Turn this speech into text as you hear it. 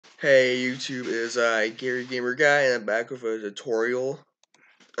Hey YouTube, it is Gary Gamer Guy, and I'm back with a tutorial.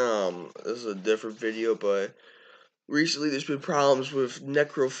 This is a different video, but recently there's been problems with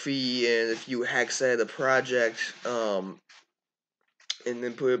Necrofy, and if you hex out the project, and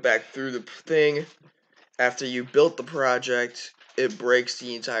then put it back through the thing after you built the project, it breaks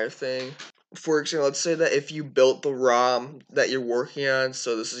the entire thing. For example, let's say that if you built the ROM that you're working on,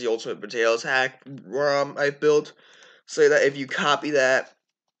 so this is the Ultimate Potatoes Hack ROM I built. Say that if you copy that,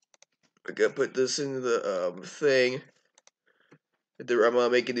 I'm gonna put this into the thing. I'm gonna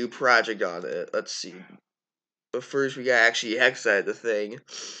make a new project on it. Let's see. But first, we gotta actually hex edit the thing.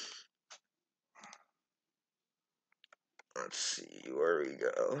 Let's see where we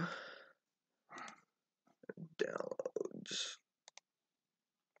go. Downloads.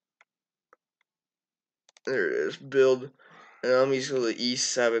 There it is. Build. And I'm just going to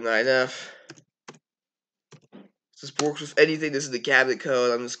E79F. This works with anything. This is the cabinet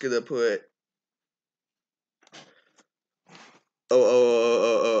code. I'm just gonna put.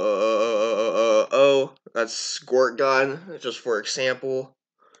 That's squirt gun. Just for example.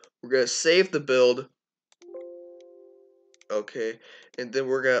 We're gonna save the build. Okay, and then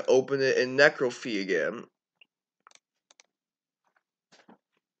we're gonna open it in Necrofy again.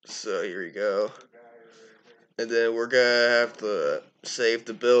 So here we go. And then we're gonna have to save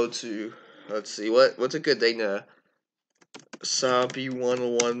the build to, let's see, what's a good thing to, Zombie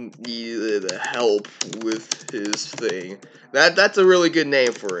 101 needed help with his thing. That's a really good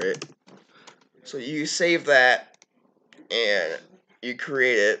name for it. So you save that and you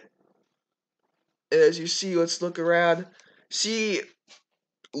create it. And as you see, let's look around. See,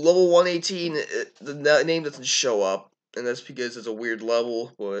 level 118, the name doesn't show up, and that's because it's a weird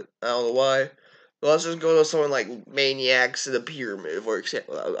level, but I don't know why. But let's just go to someone like Maniacs in the Pyramid, for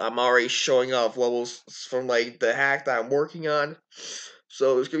example. I'm already showing off levels from like the hack that I'm working on,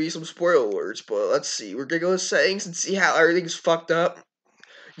 so there's gonna be some spoiler alerts. But let's see, we're gonna go to settings and see how everything's fucked up.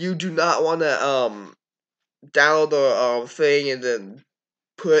 You do not want to download the thing and then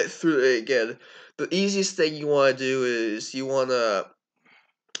put it through it again. The easiest thing you want to do is you want to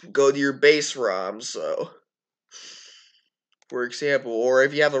go to your base ROM, so for example, or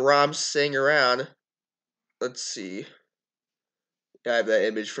if you have a ROM sitting around, let's see. I have that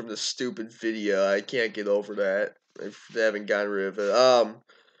image from the stupid video. I can't get over that. I haven't gotten rid of it.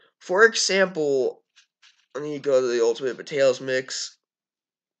 For example, let me go to the Ultimate Potatoes Mix.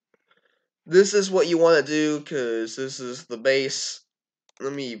 This is what you want to do, because this is the base.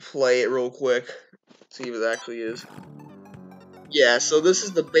 Let me play it real quick. See if it actually is. Yeah, so this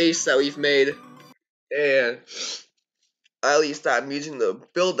is the base that we've made. And at least I'm using to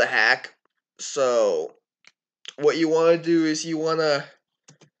build the hack. So what you want to do is you want to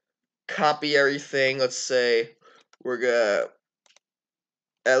copy everything. Let's say we're gonna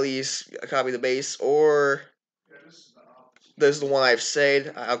at least copy the base, or this is the one I've saved.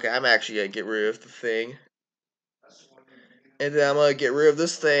 Okay, I'm actually gonna get rid of the thing, and then I'm gonna get rid of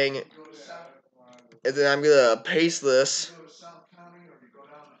this thing, and then I'm gonna paste this,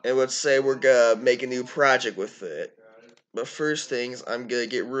 and let's say we're gonna make a new project with it. But first things, I'm gonna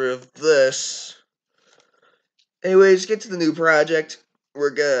get rid of this. Anyways, get to the new project. We're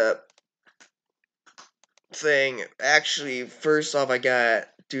gonna actually, first off, I gotta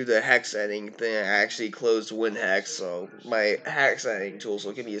do the hex editing thing. I actually closed WinHex, so my hex editing tool,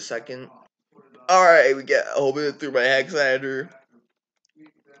 so give me a second. Alright, we get open it through my hex editor.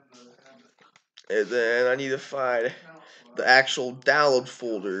 And then I need to find the actual download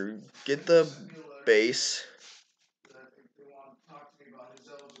folder. Get the base.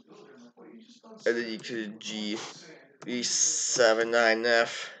 And then you could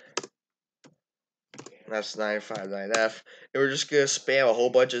G79F. That's 959F. And we're just gonna spam a whole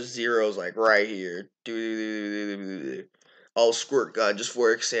bunch of zeros like right here. All squirt gun, just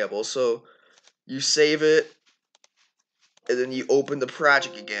for example. So you save it, and then you open the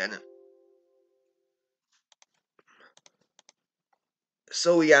project again.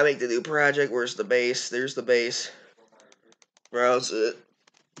 So we gotta make the new project. Where's the base? There's the base. Browse it.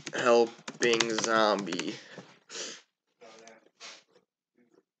 Helping zombie.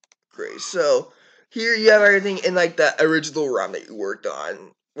 Great. So here you have everything in like the original ROM that you worked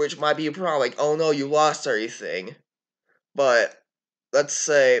on, which might be a problem. Like, oh no, you lost everything. But let's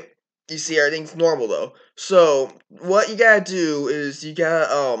say you see everything's normal though. So what you gotta do is you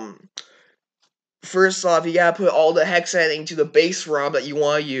gotta first off, you gotta put all the hex editing to the base ROM that you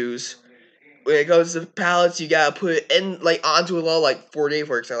want to use. When it comes to palettes, you gotta put it in like onto a level like 4D,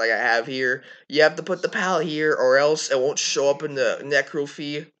 for example, like I have here. You have to put the palette here, or else it won't show up in the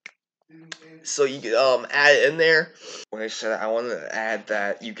Necrofy. So you can add it in there. When I said I want to add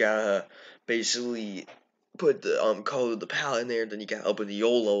that, you gotta basically put the code of the palette in there. Then you gotta open the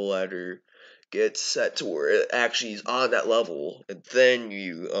YOLO letter, get set to where it actually is on that level, and then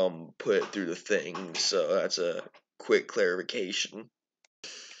you put it through the thing. So that's a quick clarification.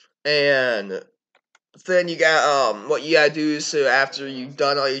 And then you got what you gotta do is, so after you've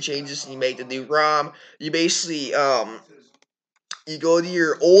done all your changes and you make the new ROM, you basically you go to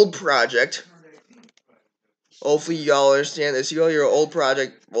your old project. Hopefully y'all understand this. You go to your old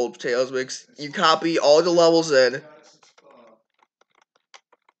project, old potatoes mix. You copy all the levels in.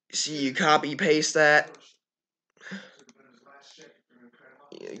 See, you copy paste that.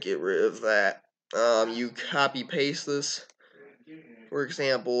 Get rid of that. You copy paste this. For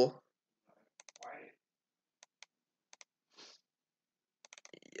example,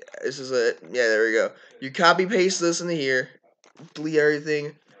 yeah, this is it. Yeah, there we go. You copy paste this into here. Delete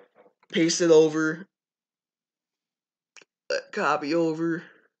everything. Paste it over. Copy over.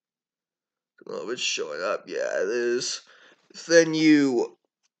 Oh, it's showing up. Yeah, it is. Then you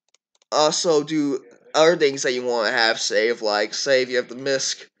also do other things that you want to have saved, like say if you have the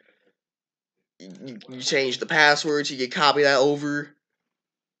MISC, you change the passwords, you can copy that over.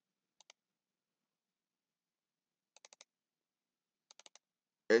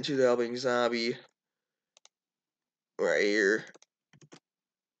 Into the helping zombie. Right here.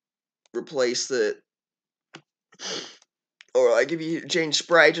 Replace it. Or like if you change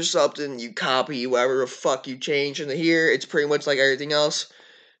sprites or something, you copy whatever the fuck you change into here. It's pretty much like everything else.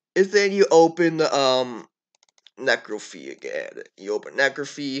 And then you open the Necrofy again. You open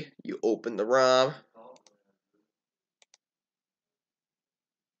Necrofy, you open the ROM.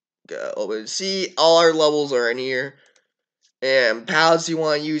 Go open. See, all our levels are in here. And palettes you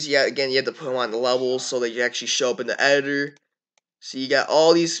want to use, you have to put them on the levels so they actually show up in the editor. So you got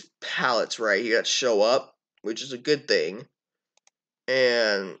all these palettes right here that show up, which is a good thing.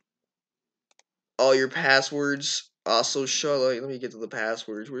 And all your passwords also show. Let me get to the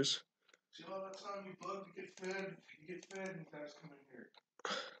passwords. Where's? See all that time you bug to get fed? You get fed and that's coming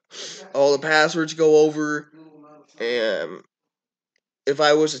here. All the passwords go over, and if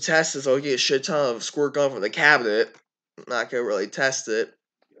I was to test this, I would get a shit ton of squirt gun from the cabinet. I'm not gonna really test it.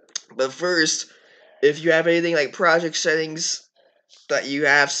 But first, if you have anything like project settings that you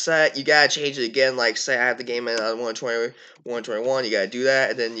have set, you gotta change it again. Like say I have the game in on 120, 121, you gotta do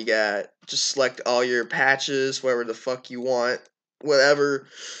that, and then you gotta just select all your patches, whatever the fuck you want, whatever,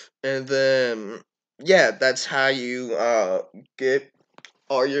 and then yeah, that's how you get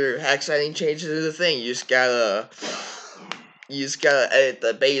all your hack setting changes to the thing. You just gotta edit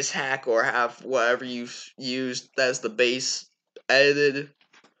the base hack or have whatever you've used as the base edited.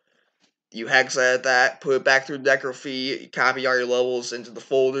 You hex edit that, put it back through Necrofy, copy all your levels into the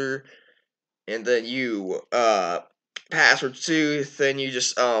folder, and then you password too. Then you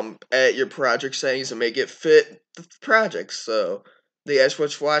just edit your project settings and make it fit the project. So thank you guys so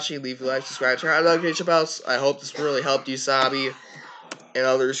much for watching. Leave a like, subscribe, turn on notification bells. I hope this really helped you, Sabi, and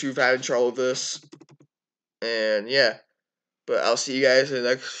others who've had trouble with this. And yeah, but I'll see you guys in the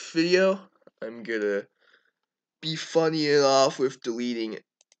next video. I'm gonna be funny enough with deleting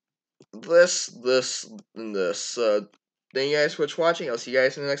this, and this. Thank you guys so much for watching. I'll see you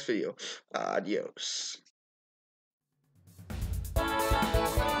guys in the next video. Adios.